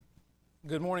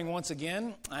Good morning once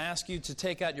again. I ask you to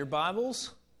take out your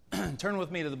Bibles, turn with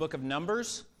me to the book of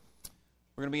Numbers.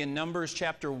 We're going to be in Numbers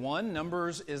chapter 1.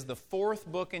 Numbers is the fourth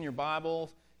book in your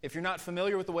Bible. If you're not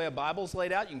familiar with the way a Bible's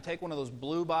laid out, you can take one of those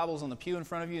blue Bibles on the pew in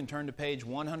front of you and turn to page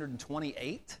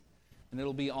 128, and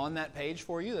it'll be on that page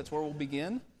for you. That's where we'll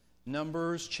begin.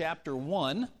 Numbers chapter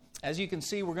 1. As you can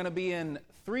see, we're going to be in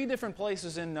three different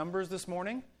places in Numbers this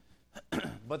morning,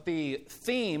 but the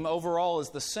theme overall is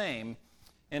the same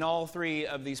in all three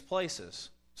of these places.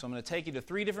 So I'm going to take you to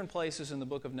three different places in the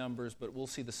book of Numbers, but we'll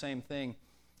see the same thing,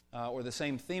 or the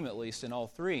same theme at least, in all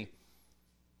three.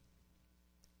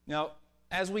 Now,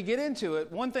 as we get into it,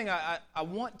 one thing I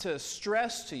want to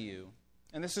stress to you,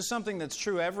 and this is something that's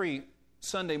true every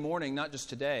Sunday morning, not just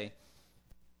today,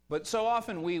 but so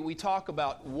often we talk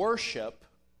about worship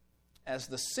as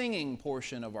the singing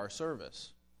portion of our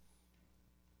service.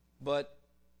 But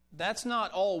that's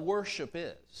not all worship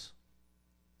is.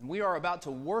 And we are about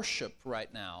to worship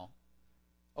right now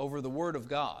over the Word of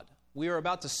God. We are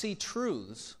about to see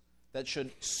truths that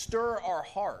should stir our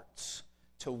hearts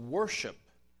to worship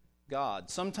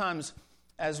God. Sometimes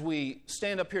as we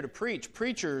stand up here to preach,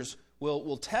 preachers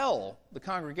will tell the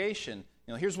congregation,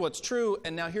 here's what's true,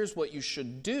 and now here's what you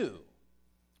should do,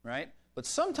 right? But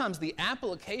sometimes the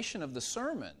application of the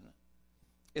sermon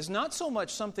is not so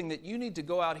much something that you need to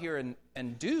go out here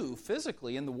and do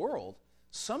physically in the world.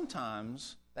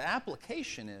 Sometimes the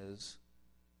application is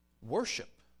worship.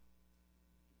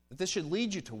 That this should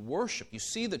lead you to worship. You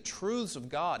see the truths of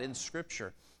God in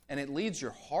Scripture, and it leads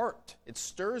your heart. It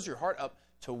stirs your heart up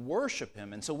to worship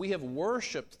Him. And so we have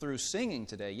worshiped through singing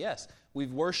today. Yes,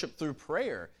 we've worshiped through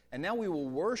prayer. And now we will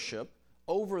worship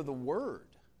over the Word.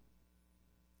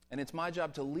 And it's my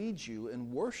job to lead you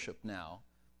in worship now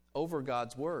over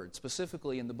God's Word.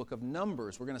 Specifically in the book of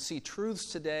Numbers, we're going to see truths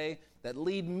today that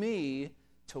lead me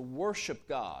to worship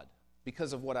God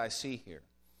because of what I see here.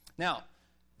 Now,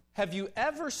 have you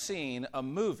ever seen a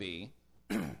movie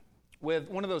with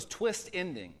one of those twist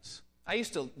endings? I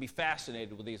used to be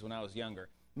fascinated with these when I was younger.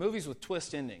 Movies with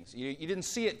twist endings. You didn't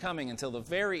see it coming until the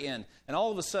very end, and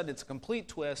all of a sudden it's a complete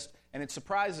twist, and it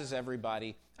surprises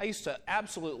everybody. I used to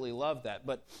absolutely love that.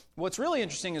 But what's really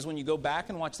interesting is when you go back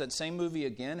and watch that same movie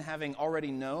again, having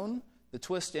already known the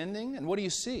twist ending, and what do you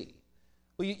see?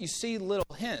 Well, you see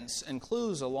little hints and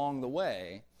clues along the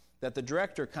way that the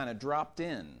director kind of dropped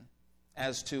in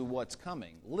as to what's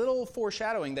coming. Little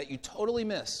foreshadowing that you totally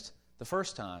missed the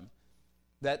first time,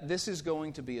 that this is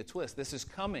going to be a twist. This is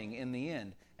coming in the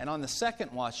end. And on the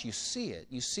second watch, you see it.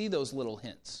 You see those little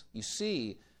hints. You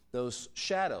see those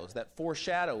shadows, that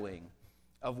foreshadowing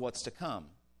of what's to come.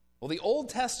 Well, the Old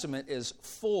Testament is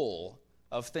full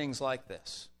of things like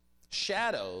this.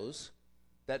 Shadows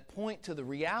that point to the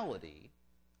reality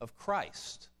of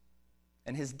Christ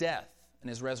and His death and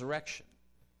His resurrection.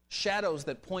 Shadows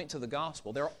that point to the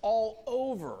gospel. They're all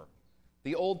over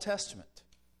the Old Testament.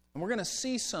 And we're going to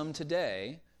see some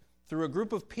today through a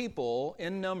group of people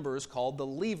in Numbers called the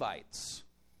Levites.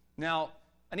 Now,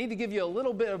 I need to give you a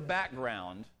little bit of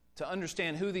background to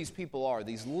understand who these people are,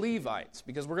 these Levites,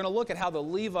 because we're going to look at how the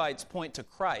Levites point to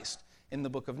Christ in the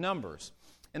book of Numbers.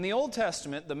 In the Old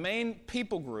Testament, the main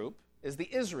people group is the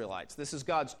Israelites. This is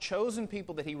God's chosen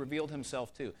people that He revealed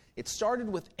Himself to. It started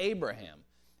with Abraham.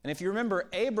 And if you remember,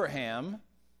 Abraham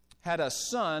had a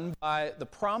son by the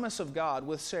promise of God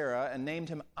with Sarah and named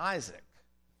him Isaac.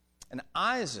 And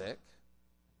Isaac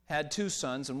had two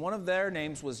sons, and one of their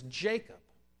names was Jacob.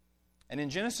 And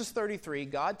in Genesis 33,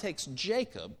 God takes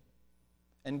Jacob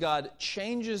and God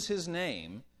changes his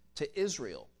name to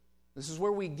Israel. This is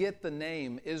where we get the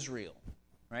name Israel,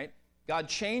 right? God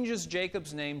changes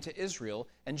Jacob's name to Israel,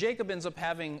 and Jacob ends up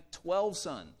having 12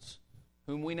 sons,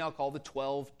 whom we now call the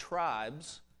 12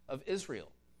 tribes of Israel.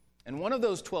 And one of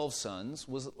those 12 sons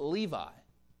was Levi.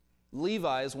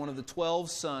 Levi is one of the 12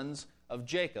 sons of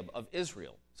Jacob, of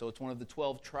Israel. So it's one of the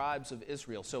 12 tribes of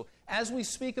Israel. So as we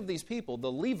speak of these people,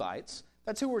 the Levites,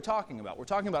 that's who we're talking about. We're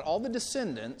talking about all the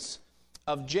descendants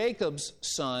of Jacob's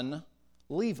son,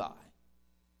 Levi.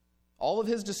 All of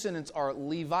his descendants are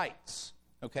Levites,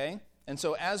 okay? And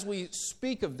so as we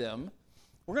speak of them,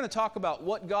 we're going to talk about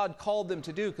what God called them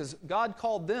to do, because God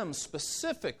called them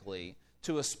specifically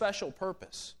to a special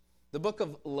purpose. The book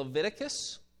of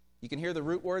Leviticus, you can hear the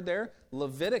root word there.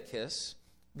 Leviticus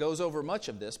goes over much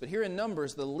of this, but here in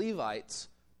Numbers, the Levites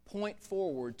point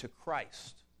forward to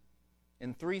Christ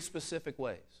in three specific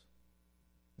ways.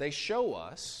 They show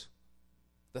us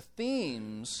the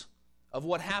themes of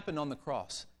what happened on the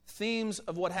cross, themes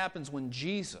of what happens when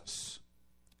Jesus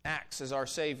acts as our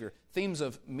Savior, themes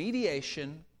of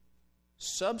mediation,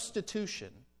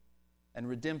 substitution, and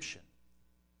redemption.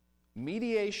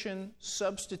 Mediation,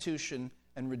 substitution,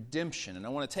 and redemption. And I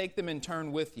want to take them in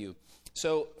turn with you.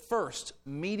 So first,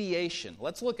 mediation.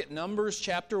 Let's look at Numbers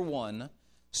chapter 1,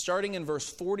 starting in verse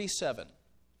 47.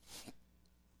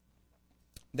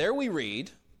 There we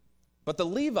read, "But the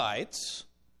Levites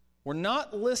were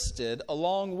not listed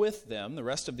along with them," the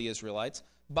rest of the Israelites,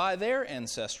 "by their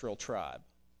ancestral tribe.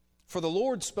 For the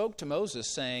Lord spoke to Moses,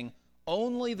 saying,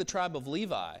 Only the tribe of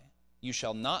Levi you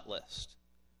shall not list,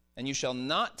 and you shall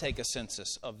not take a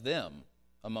census of them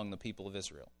among the people of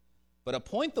Israel. But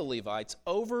appoint the Levites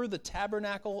over the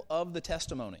tabernacle of the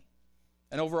testimony,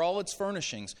 and over all its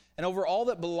furnishings, and over all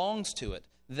that belongs to it.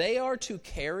 They are to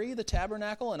carry the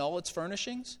tabernacle and all its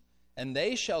furnishings, and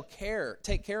they shall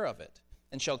take care of it,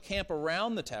 and shall camp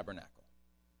around the tabernacle.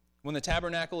 When the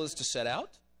tabernacle is to set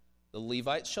out, the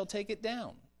Levites shall take it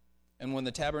down. And when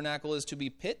the tabernacle is to be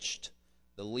pitched,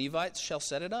 the Levites shall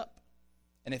set it up.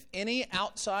 And if any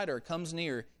outsider comes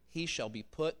near, he shall be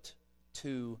put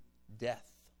to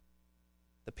death.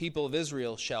 The people of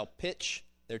Israel shall pitch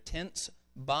their tents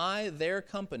by their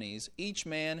companies, each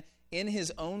man in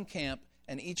his own camp,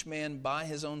 and each man by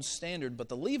his own standard. But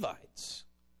the Levites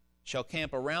shall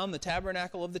camp around the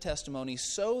tabernacle of the testimony,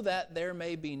 so that there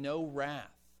may be no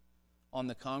wrath on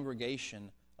the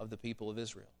congregation of the people of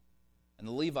Israel. And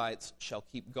the Levites shall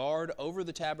keep guard over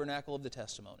the tabernacle of the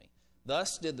testimony.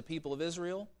 Thus did the people of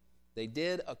Israel. They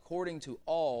did according to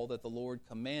all that the Lord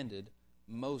commanded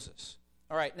Moses."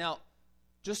 All right, now,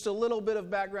 just a little bit of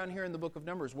background here in the book of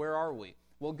Numbers. Where are we?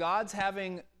 Well, God's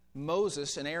having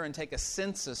Moses and Aaron take a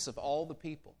census of all the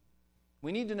people.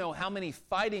 We need to know how many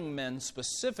fighting men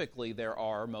specifically there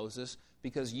are, Moses,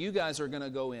 because you guys are going to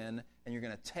go in and you're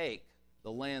going to take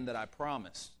the land that I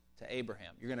promised to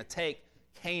Abraham. You're going to take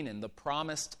Canaan, the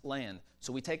promised land.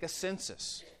 So we take a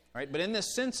census, right? But in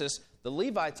this census, the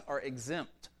Levites are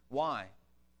exempt. Why?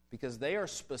 Because they are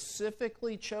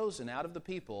specifically chosen out of the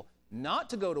people not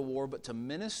to go to war, but to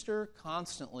minister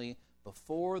constantly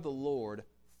before the Lord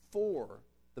for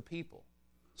the people.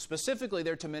 Specifically,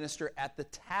 they're to minister at the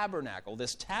tabernacle.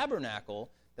 This tabernacle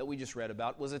that we just read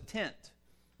about was a tent.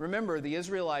 Remember, the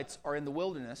Israelites are in the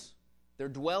wilderness. They're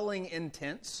dwelling in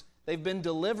tents. They've been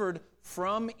delivered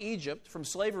from Egypt, from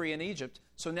slavery in Egypt,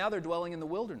 so now they're dwelling in the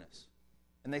wilderness.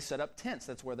 And they set up tents.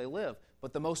 That's where they live.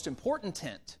 But the most important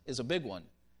tent is a big one,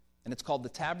 and it's called the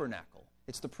tabernacle.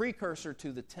 It's the precursor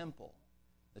to the temple.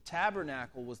 The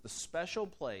tabernacle was the special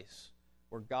place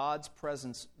where God's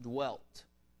presence dwelt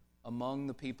among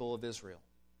the people of Israel.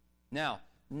 Now,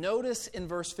 notice in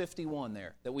verse 51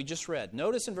 there that we just read.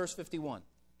 Notice in verse 51.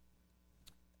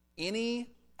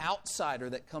 Any outsider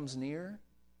that comes near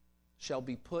shall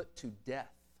be put to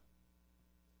death.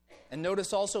 And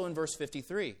notice also in verse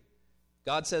 53,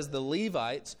 God says the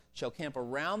Levites shall camp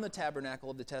around the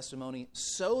tabernacle of the testimony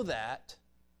so that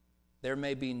there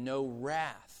may be no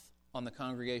wrath on the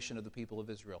congregation of the people of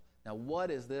Israel. Now, what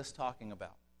is this talking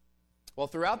about? Well,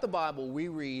 throughout the Bible, we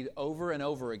read over and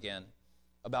over again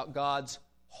about God's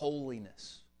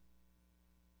holiness.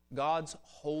 God's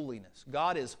holiness.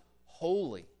 God is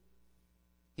holy.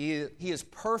 He is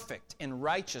perfect in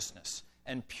righteousness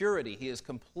and purity. He is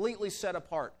completely set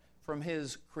apart from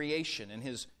His creation and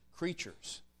His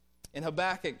creatures. In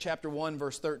Habakkuk chapter 1,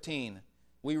 verse 13,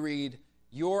 we read,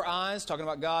 "Your eyes," talking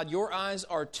about God, "your eyes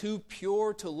are too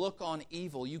pure to look on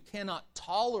evil. You cannot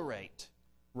tolerate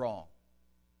wrong."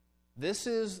 This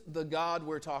is the God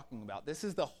we're talking about. This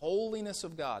is the holiness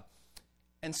of God.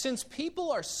 And since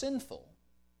people are sinful,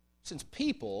 since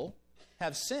people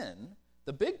have sin,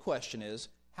 the big question is,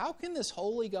 how can this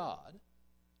holy God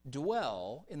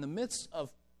dwell in the midst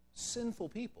of sinful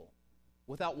people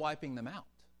without wiping them out?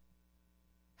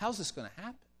 How's this going to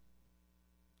happen?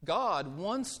 God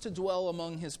wants to dwell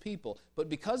among His people, but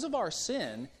because of our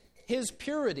sin, His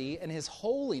purity and His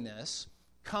holiness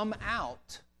come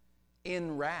out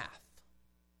in wrath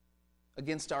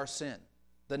against our sin.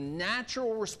 The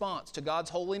natural response to God's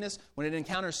holiness when it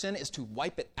encounters sin is to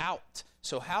wipe it out.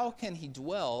 So how can He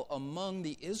dwell among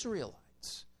the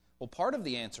Israelites? Well, part of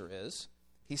the answer is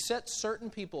He set certain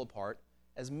people apart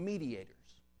as mediators.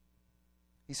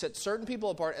 He set certain people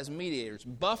apart as mediators,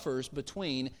 buffers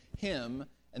between Him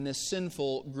and this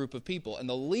sinful group of people. And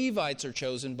the Levites are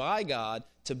chosen by God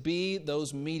to be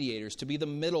those mediators, to be the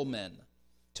middlemen,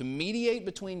 to mediate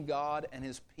between God and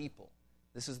His people.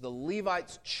 This is the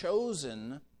Levites'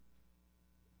 chosen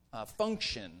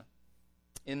function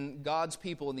in God's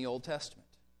people in the Old Testament.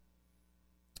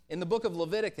 In the book of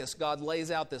Leviticus, God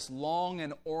lays out this long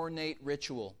and ornate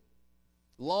ritual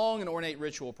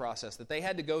process that they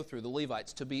had to go through, the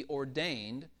Levites, to be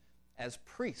ordained as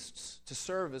priests, to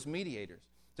serve as mediators,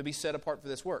 to be set apart for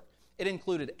this work. It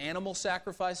included animal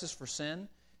sacrifices for sin.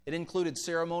 It included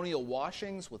ceremonial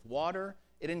washings with water.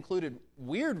 It included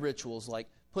weird rituals like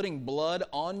putting blood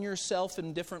on yourself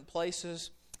in different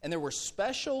places. And there were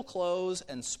special clothes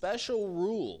and special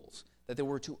rules that they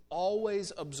were to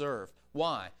always observe.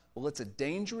 Why? Well, it's a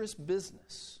dangerous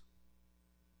business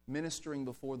ministering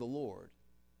before the Lord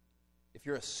if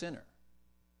you're a sinner.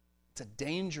 It's a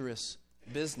dangerous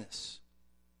business.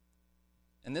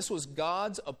 And this was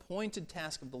God's appointed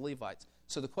task of the Levites.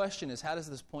 So the question is, how does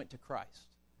this point to Christ?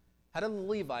 How do the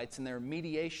Levites in their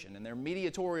mediation, in their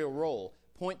mediatorial role,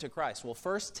 point to Christ? Well,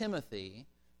 1 Timothy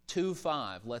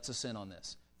 2:5 lets us in on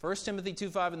this. 1 Timothy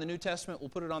 2:5 in the New Testament, we'll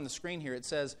put it on the screen here. It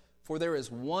says, "For there is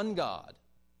one God,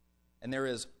 and there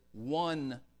is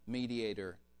one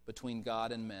mediator between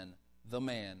God and men, the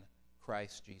man,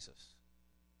 Christ Jesus."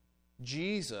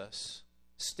 Jesus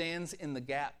stands in the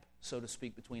gap, so to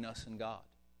speak, between us and God.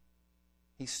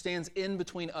 He stands in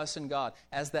between us and God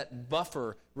as that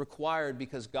buffer required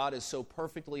because God is so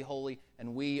perfectly holy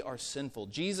and we are sinful.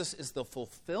 Jesus is the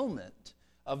fulfillment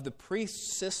of the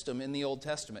priest system in the Old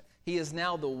Testament. He is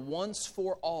now the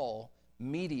once-for-all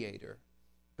mediator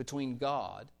between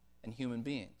God and human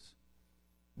beings.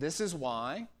 This is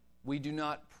why we do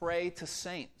not pray to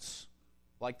saints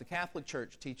like the Catholic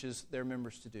Church teaches their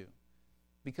members to do.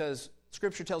 Because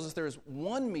Scripture tells us there is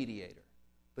one mediator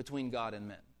between God and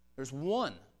men. There's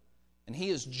one, and He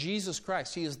is Jesus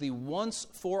Christ. He is the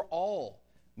once-for-all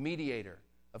mediator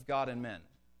of God and men.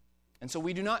 And so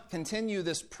we do not continue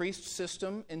this priest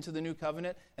system into the new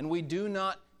covenant, and we do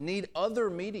not need other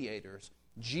mediators.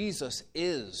 Jesus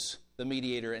is the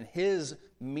mediator, and His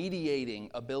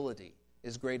mediating ability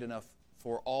is great enough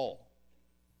for all.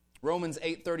 Romans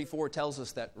 8:34 tells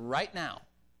us that right now,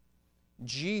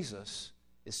 Jesus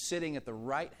is sitting at the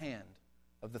right hand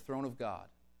of the throne of God.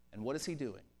 And what is He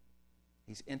doing?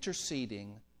 He's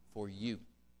interceding for you.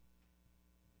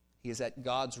 He is at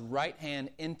God's right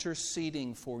hand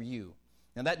interceding for you.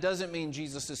 Now that doesn't mean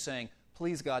Jesus is saying,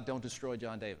 "Please God, don't destroy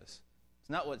John Davis." It's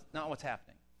not what's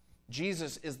happening.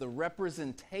 Jesus is the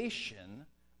representation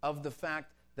of the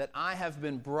fact that I have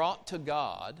been brought to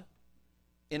God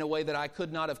in a way that I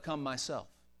could not have come myself.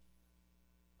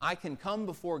 I can come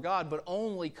before God, but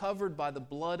only covered by the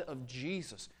blood of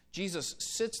Jesus. Jesus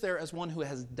sits there as one who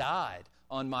has died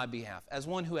on my behalf, as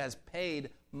one who has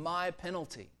paid my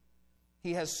penalty.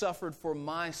 He has suffered for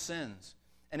my sins.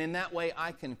 And in that way,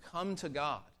 I can come to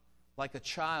God like a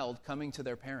child coming to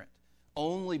their parent,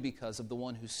 only because of the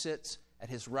one who sits at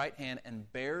His right hand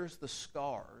and bears the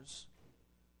scars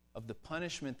of the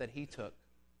punishment that He took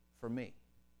for me.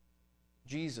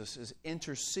 Jesus is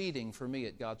interceding for me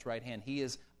at God's right hand. He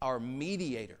is our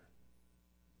mediator.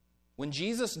 When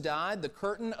Jesus died, the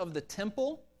curtain of the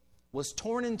temple was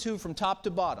torn in two from top to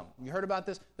bottom. You heard about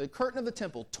this? The curtain of the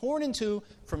temple torn in two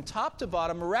from top to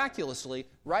bottom miraculously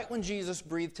right when Jesus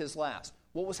breathed His last.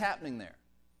 What was happening there?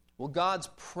 Well, God's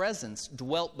presence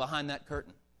dwelt behind that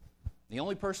curtain. The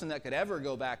only person that could ever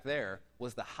go back there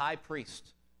was the high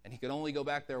priest, and he could only go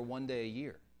back there one day a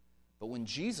year. But when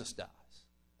Jesus dies,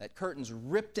 that curtain's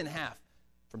ripped in half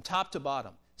from top to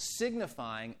bottom,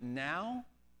 signifying now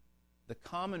the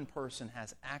common person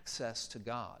has access to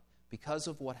God because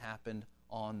of what happened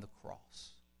on the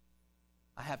cross.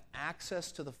 I have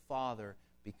access to the Father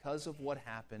because of what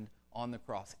happened on the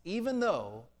cross, even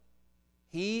though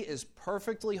He is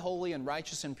perfectly holy and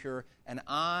righteous and pure, and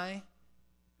I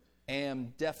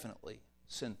am definitely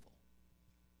sinful.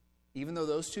 Even though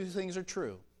those two things are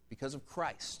true, because of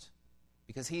Christ,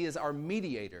 because He is our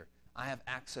mediator, I have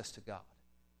access to God.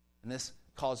 And this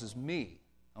causes me,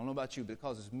 I don't know about you, but it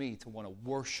causes me to want to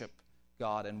worship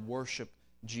God and worship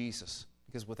Jesus.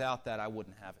 Because without that, I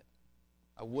wouldn't have it.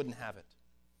 I wouldn't have it.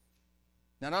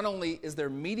 Now, not only is there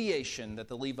mediation that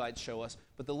the Levites show us,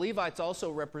 but the Levites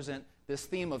also represent this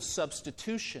theme of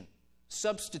substitution.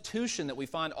 Substitution that we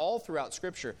find all throughout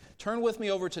Scripture. Turn with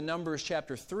me over to Numbers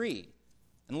chapter 3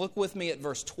 and look with me at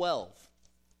verse 12.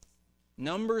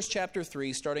 Numbers chapter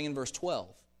 3, starting in verse 12.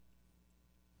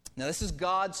 Now, this is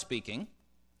God speaking.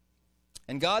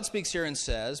 And God speaks here and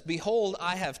says, "Behold,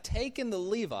 I have taken the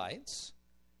Levites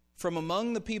from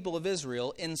among the people of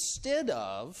Israel instead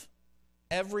of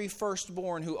every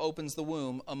firstborn who opens the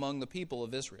womb among the people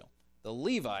of Israel. The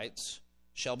Levites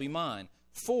shall be mine,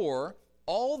 for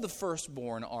all the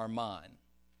firstborn are mine.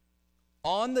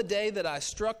 On the day that I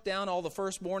struck down all the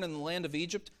firstborn in the land of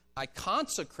Egypt, I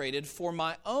consecrated for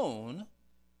my own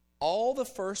all the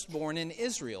firstborn in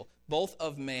Israel, both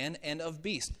of man and of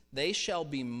beast. They shall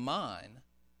be mine.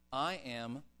 I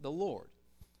am the Lord."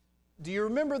 Do you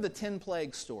remember the 10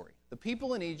 plagues story? The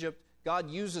people in Egypt, God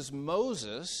uses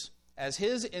Moses as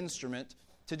His instrument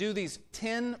to do these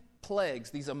 10 plagues,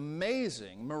 these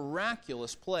amazing,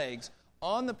 miraculous plagues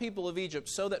on the people of Egypt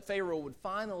so that Pharaoh would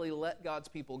finally let God's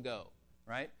people go,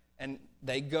 right? And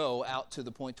they go out to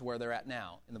the point to where they're at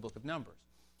now in the book of Numbers.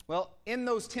 Well, in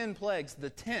those 10 plagues, the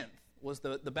 10th was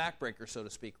the backbreaker, so to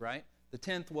speak, right? The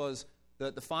 10th was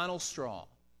the final straw.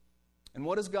 And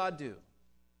what does God do?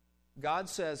 God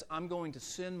says, I'm going to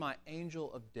send my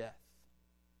angel of death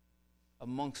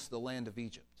amongst the land of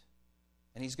Egypt.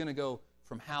 And he's going to go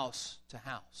from house to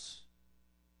house.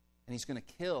 And he's going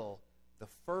to kill the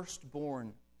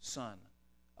firstborn son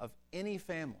of any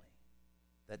family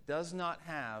that does not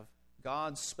have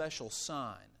God's special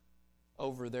sign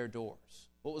over their doors.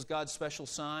 What was God's special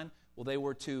sign? Well, they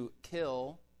were to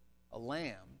kill a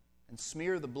lamb and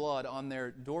smear the blood on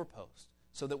their doorpost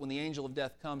so that when the angel of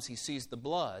death comes, he sees the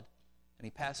blood and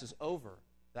he passes over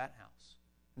that house.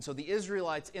 And so the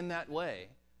Israelites in that way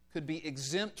could be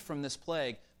exempt from this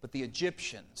plague, but the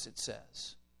Egyptians, it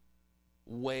says,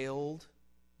 wailed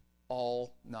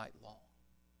all night long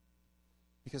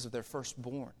because of their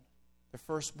firstborn. Their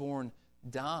firstborn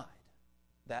died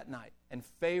that night. And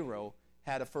Pharaoh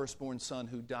had a firstborn son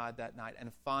who died that night.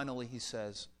 And finally he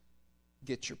says,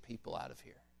 get your people out of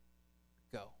here.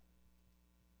 Go.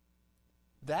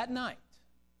 That night,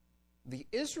 the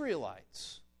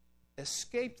Israelites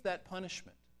escaped that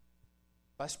punishment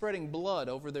by spreading blood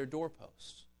over their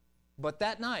doorposts. But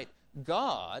that night,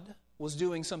 God was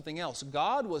doing something else.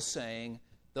 God was saying,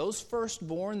 those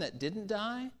firstborn that didn't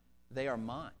die, they are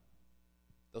mine.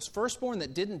 Those firstborn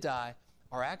that didn't die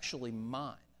are actually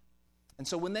mine. And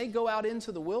so when they go out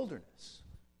into the wilderness,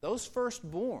 those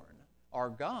firstborn are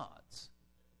God's.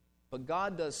 But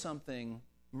God does something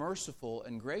merciful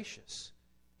and gracious.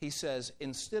 He says,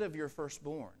 instead of your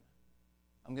firstborn,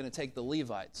 I'm going to take the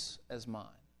Levites as mine.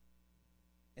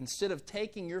 Instead of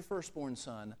taking your firstborn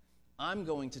son, I'm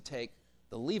going to take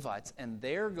the Levites, and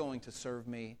they're going to serve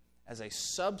me as a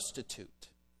substitute.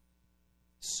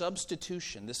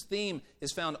 Substitution. This theme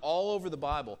is found all over the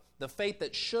Bible. The fate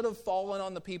that should have fallen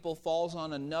on the people falls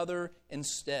on another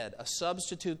instead. A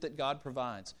substitute that God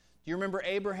provides. Do you remember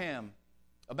Abraham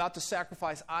about to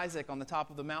sacrifice Isaac on the top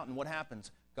of the mountain? What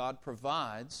happens? God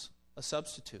provides a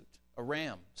substitute, a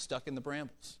ram stuck in the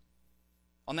brambles.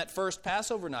 On that first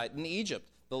Passover night in Egypt,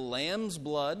 the lamb's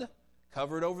blood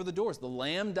covered over the doors. The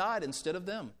lamb died instead of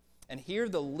them. And here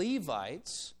the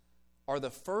Levites are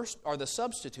the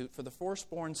substitute for the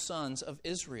firstborn sons of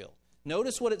Israel.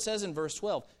 Notice what it says in verse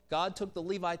 12. God took the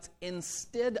Levites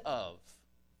instead of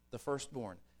the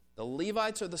firstborn. The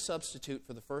Levites are the substitute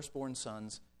for the firstborn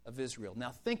sons of Israel.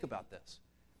 Now think about this.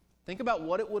 Think about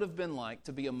what it would have been like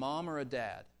to be a mom or a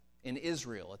dad in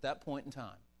Israel at that point in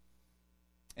time.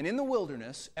 And in the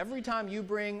wilderness, every time you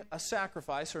bring a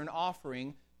sacrifice or an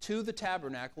offering to the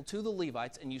tabernacle, to the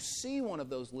Levites, and you see one of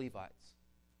those Levites,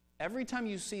 every time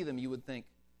you see them, you would think,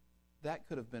 that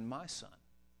could have been my son.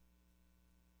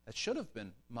 That should have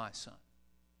been my son.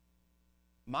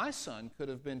 My son could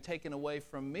have been taken away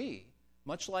from me,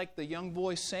 much like the young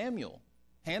boy Samuel,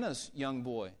 Hannah's young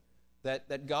boy,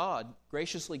 that God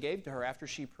graciously gave to her after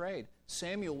she prayed.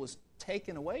 Samuel was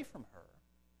taken away from her.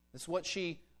 It's what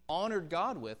she honored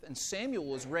God with, and Samuel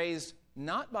was raised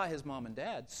not by his mom and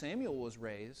dad. Samuel was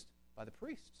raised by the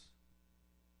priests.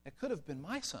 It could have been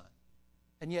my son.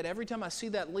 And yet every time I see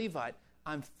that Levite,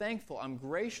 I'm thankful, I'm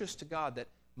gracious to God that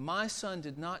my son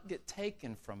did not get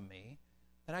taken from me,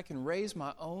 that I can raise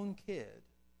my own kid,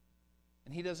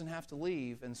 and he doesn't have to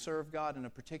leave and serve God in a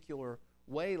particular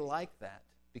way like that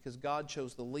because God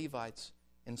chose the Levites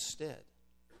instead.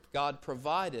 God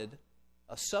provided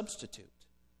a substitute.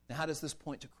 Now, how does this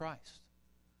point to Christ?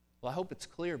 Well, I hope it's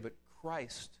clear, but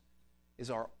Christ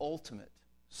is our ultimate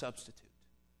substitute.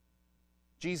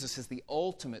 Jesus is the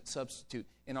ultimate substitute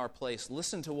in our place.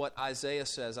 Listen to what Isaiah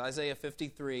says. Isaiah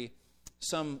 53,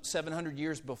 some 700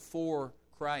 years before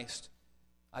Christ.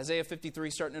 Isaiah 53,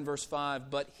 starting in verse 5.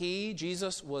 But he,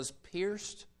 Jesus, was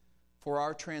pierced for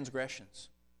our transgressions.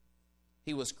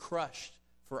 He was crushed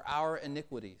for our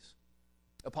iniquities.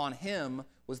 Upon him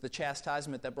was the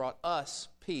chastisement that brought us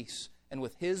peace, and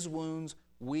with his wounds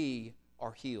we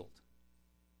are healed.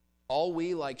 All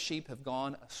we like sheep have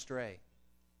gone astray.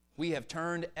 We have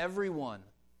turned everyone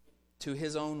to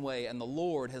his own way, and the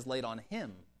Lord has laid on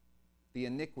him the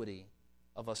iniquity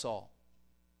of us all.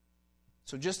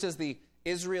 So just as the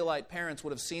Israelite parents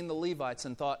would have seen the Levites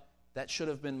and thought, that should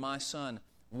have been my son,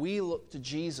 we look to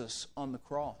Jesus on the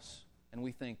cross, and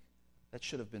we think, that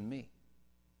should have been me.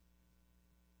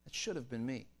 That should have been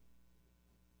me.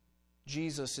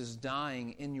 Jesus is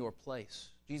dying in your place.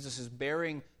 Jesus is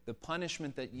bearing the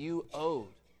punishment that you owed.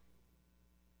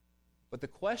 But the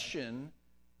question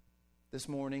this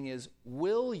morning is,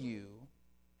 will you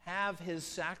have his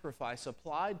sacrifice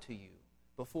applied to you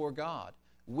before God?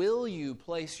 Will you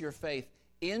place your faith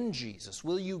in Jesus?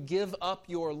 Will you give up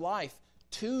your life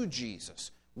to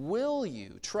Jesus? Will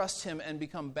you trust him and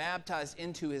become baptized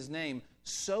into his name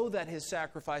so that his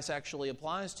sacrifice actually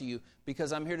applies to you?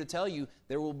 Because I'm here to tell you,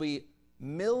 there will be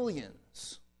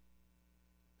millions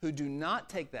who do not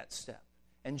take that step,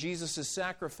 and Jesus'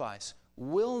 sacrifice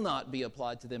will not be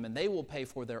applied to them, and they will pay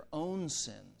for their own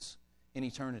sins in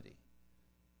eternity.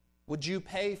 Would you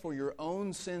pay for your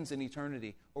own sins in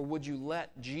eternity, or would you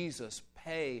let Jesus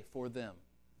pay for them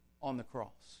on the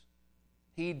cross?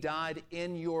 He died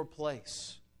in your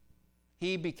place.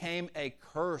 He became a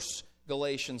curse,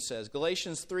 Galatians says.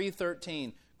 Galatians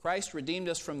 3:13, Christ redeemed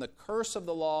us from the curse of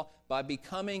the law by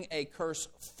becoming a curse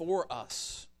for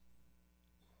us.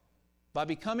 By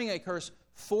becoming a curse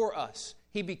for us.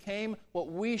 He became what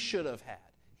we should have had.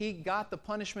 He got the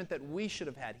punishment that we should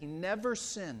have had. He never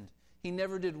sinned. He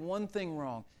never did one thing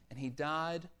wrong. And he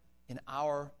died in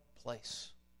our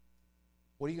place.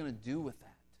 What are you going to do with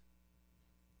that?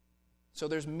 So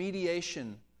there's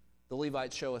mediation, the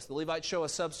Levites show us. The Levites show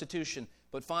us substitution.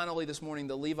 But finally this morning,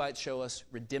 the Levites show us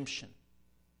redemption.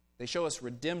 They show us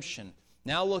redemption.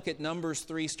 Now look at Numbers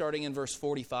 3, starting in verse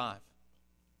 45.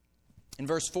 In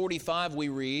verse 45 we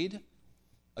read,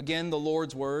 again the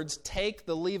Lord's words, "Take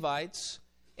the Levites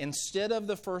instead of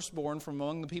the firstborn from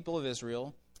among the people of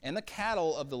Israel, and the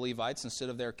cattle of the Levites instead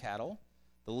of their cattle.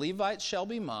 The Levites shall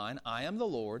be mine, I am the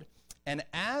Lord. And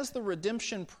as the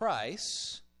redemption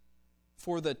price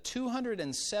for the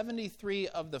 273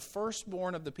 of the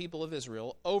firstborn of the people of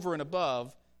Israel, over and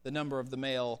above the number of the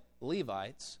male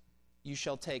Levites, you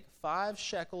shall take 5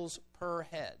 shekels per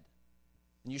head.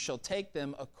 And you shall take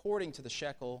them according to the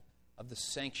shekel of the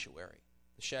sanctuary,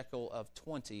 the shekel of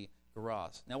 20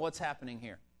 gerahs." Now what's happening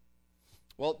here?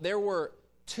 Well, there were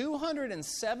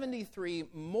 273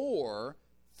 more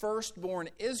firstborn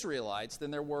Israelites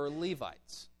than there were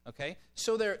Levites. Okay?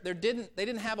 So they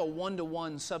didn't have a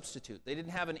 1-to-1 substitute. They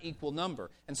didn't have an equal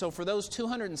number. And so for those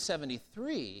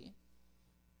 273,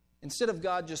 instead of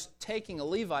God just taking a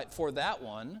Levite for that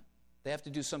one, they have to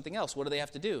do something else. What do they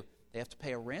have to do? They have to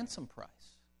pay a ransom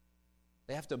price.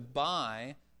 They have to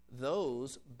buy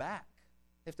those back.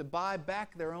 They have to buy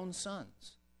back their own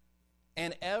sons.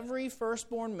 And every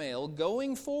firstborn male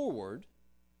going forward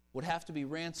would have to be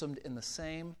ransomed in the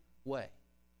same way.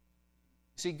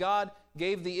 See, God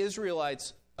gave the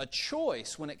Israelites a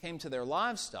choice when it came to their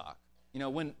livestock. You know,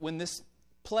 when this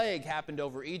plague happened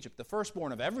over Egypt, the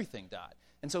firstborn of everything died.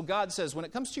 And so God says, when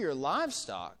it comes to your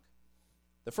livestock,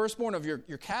 the firstborn of your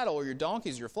cattle or your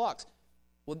donkeys, your flocks,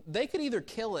 well, they could either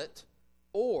kill it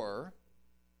or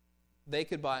they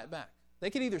could buy it back. They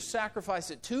could either sacrifice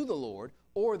it to the Lord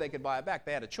or they could buy it back.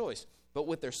 They had a choice. But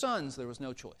with their sons, there was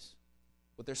no choice.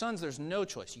 With their sons, there's no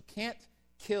choice. You can't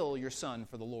kill your son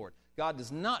for the Lord. God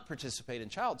does not participate in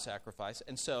child sacrifice,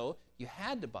 and so you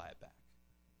had to buy it back.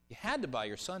 You had to buy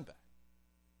your son back.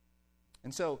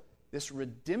 And so this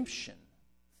redemption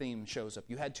theme shows up.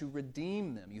 You had to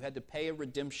redeem them. You had to pay a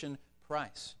redemption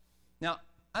price. Now,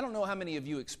 I don't know how many of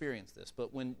you experienced this,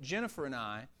 but when Jennifer and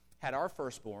I had our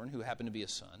firstborn, who happened to be a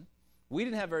son, we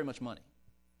didn't have very much money,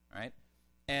 right?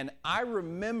 And I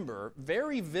remember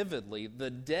very vividly the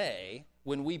day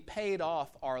when we paid off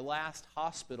our last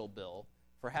hospital bill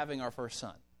for having our first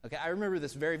son. Okay, I remember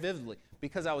this very vividly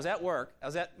because I was at work, I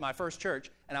was at my first church,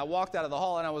 and I walked out of the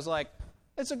hall and I was like,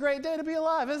 "It's a great day to be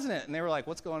alive, isn't it?" And they were like,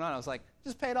 "What's going on?" I was like,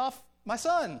 "Just paid off my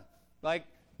son. Like,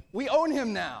 we own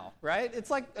him now, right?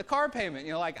 It's like a car payment,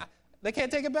 you know, like they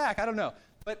can't take it back. I don't know."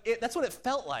 But that's what it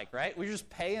felt like, right? We were just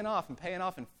paying off,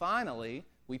 and finally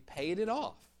we paid it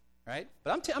off, right?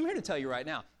 But I'm here to tell you right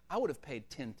now, I would have paid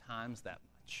 10 times that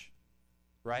much,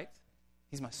 right?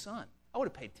 He's my son. I would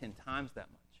have paid 10 times that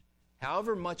much.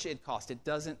 However much it cost, it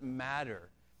doesn't matter.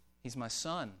 He's my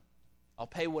son. I'll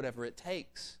pay whatever it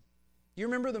takes. You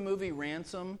remember the movie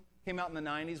Ransom? Came out in the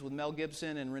 90s with Mel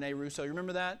Gibson and Rene Russo. You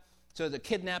remember that? So it's a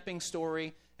kidnapping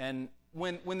story, and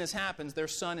when this happens, their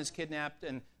son is kidnapped,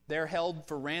 and they're held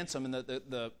for ransom, and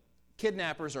the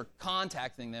kidnappers are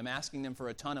contacting them, asking them for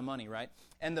a ton of money, right?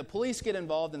 And the police get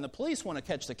involved, and the police want to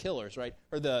catch the killers, right?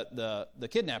 Or the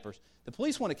kidnappers. The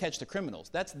police want to catch the criminals.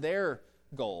 That's their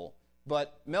goal.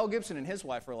 But Mel Gibson and his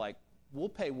wife are like, "We'll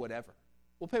pay whatever.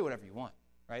 We'll pay whatever you want,"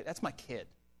 right? That's my kid.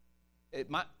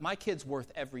 My kid's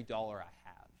worth every dollar I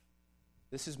have.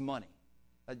 This is money.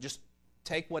 Just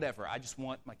take whatever. I just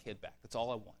want my kid back. That's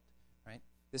all I want, right?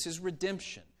 This is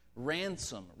redemption.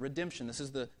 Ransom, redemption. This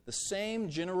is the same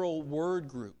general word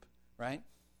group, right?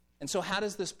 And so how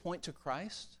does this point to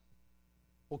Christ?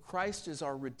 Well, Christ is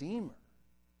our Redeemer.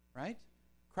 right?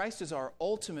 Christ is our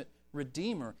ultimate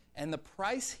Redeemer, and the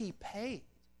price He paid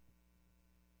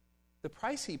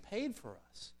for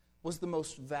us was the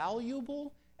most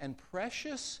valuable and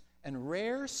precious and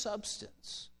rare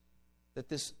substance that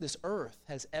this earth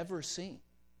has ever seen.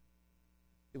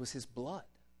 It was His blood.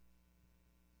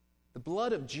 The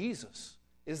blood of Jesus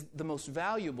is the most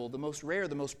valuable, the most rare,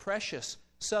 the most precious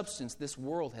substance this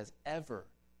world has ever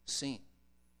seen.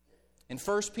 In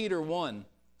 1 Peter 1,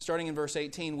 starting in verse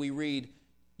 18, we read,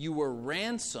 "You were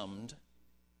ransomed,"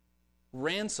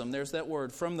 there's that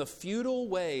word, "from the futile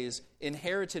ways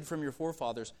inherited from your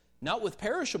forefathers, not with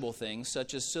perishable things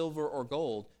such as silver or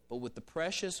gold, but with the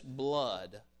precious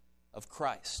blood of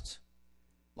Christ,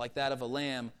 like that of a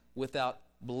lamb without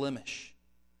blemish."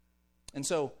 And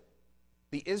so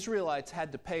the Israelites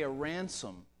had to pay a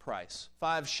ransom price,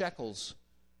 5 shekels,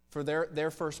 for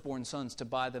their firstborn sons to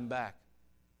buy them back.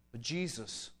 But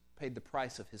Jesus paid the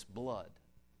price of His blood,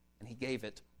 and He gave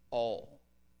it all.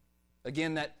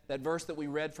 Again, that verse that we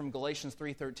read from Galatians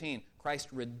 3:13, Christ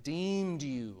redeemed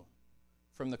you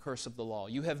from the curse of the law.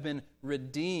 You have been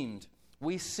redeemed.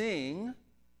 We sing,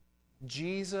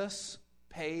 Jesus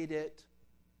paid it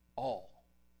all.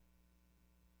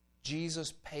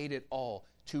 Jesus paid it all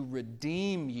to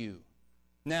redeem you.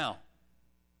 Now,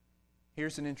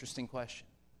 here's an interesting question.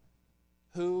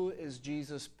 Who is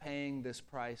Jesus paying this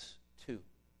price to?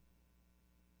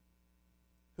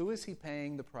 Who is He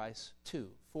paying the price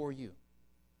to for you?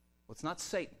 Well, it's not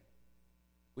Satan.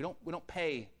 We don't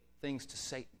pay things to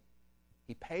Satan.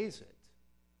 He pays it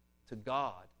to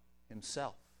God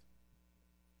Himself.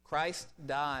 Christ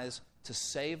dies to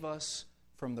save us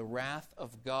from the wrath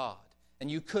of God.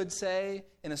 And you could say,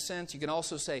 in a sense, you can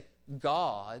also say,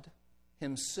 God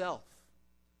Himself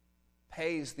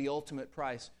pays the ultimate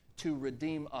price to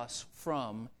redeem us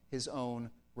from His own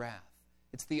wrath.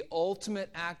 It's the ultimate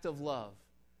act of love.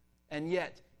 And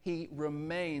yet, He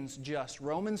remains just.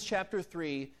 Romans chapter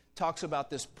 3 talks about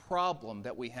this problem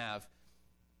that we have.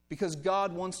 Because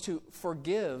God wants to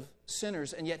forgive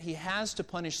sinners, and yet He has to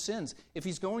punish sins. If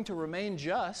He's going to remain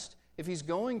just, if He's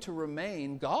going to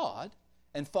remain God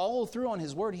and follow through on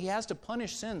His word, He has to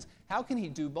punish sins. How can He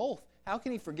do both? How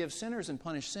can He forgive sinners and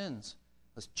punish sins?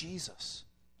 Because Jesus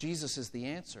is the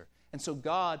answer. And so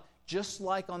God, just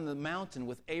like on the mountain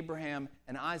with Abraham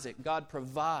and Isaac, God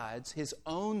provides His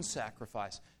own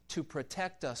sacrifice to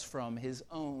protect us from His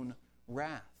own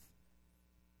wrath.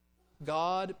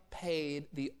 God paid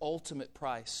the ultimate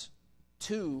price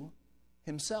to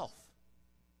Himself.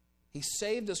 He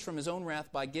saved us from His own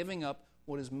wrath by giving up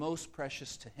what is most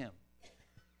precious to Him,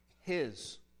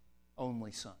 His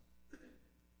only Son.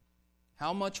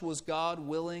 How much was God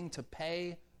willing to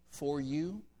pay for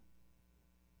you?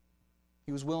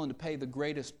 He was willing to pay the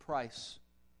greatest price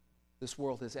this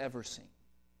world has ever seen.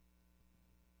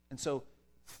 And so,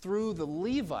 through the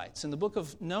Levites in the book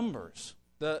of Numbers,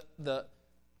 the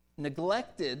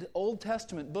neglected Old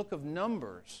Testament book of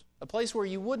Numbers, a place where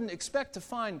you wouldn't expect to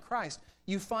find Christ,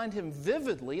 you find Him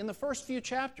vividly in the first few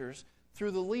chapters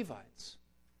through the Levites,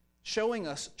 showing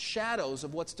us shadows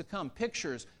of what's to come,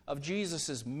 pictures of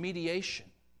Jesus' mediation,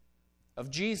 of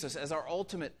Jesus as our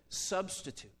ultimate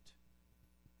substitute,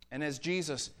 and as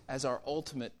Jesus as our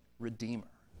ultimate Redeemer.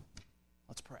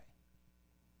 Let's pray.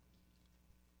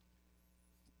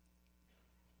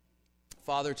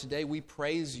 Father, today we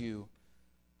praise You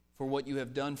for what You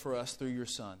have done for us through Your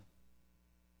Son.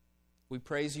 We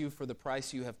praise You for the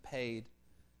price You have paid.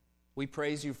 We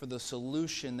praise You for the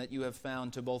solution that You have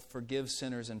found to both forgive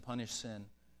sinners and punish sin.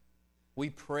 We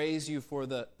praise You for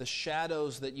the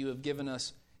shadows that You have given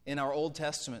us in our Old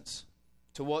Testaments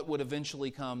to what would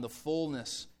eventually come, the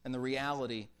fullness and the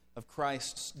reality of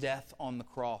Christ's death on the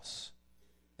cross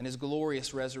and His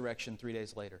glorious resurrection 3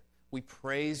 days later. We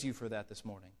praise You for that this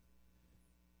morning.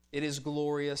 It is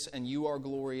glorious, and You are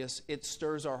glorious. It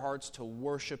stirs our hearts to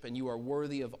worship, and You are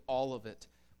worthy of all of it.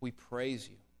 We praise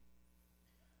You.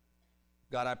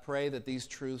 God, I pray that these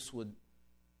truths would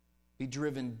be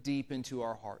driven deep into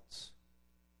our hearts.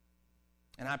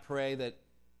 And I pray that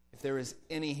if there is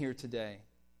any here today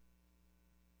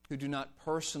who do not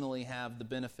personally have the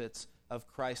benefits of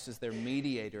Christ as their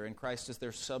mediator, and Christ as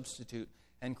their substitute,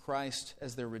 and Christ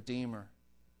as their Redeemer,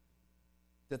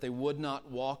 that they would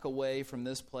not walk away from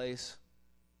this place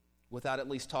without at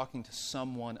least talking to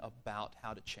someone about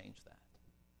how to change that.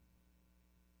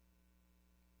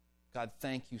 God,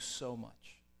 thank You so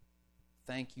much.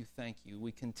 Thank You, thank You.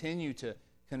 We continue to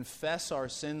confess our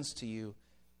sins to You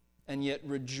and yet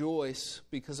rejoice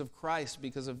because of Christ,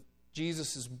 because of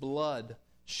Jesus' blood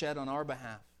shed on our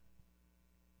behalf.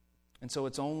 And so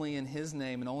it's only in His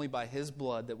name and only by His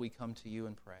blood that we come to You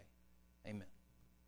and pray. Amen.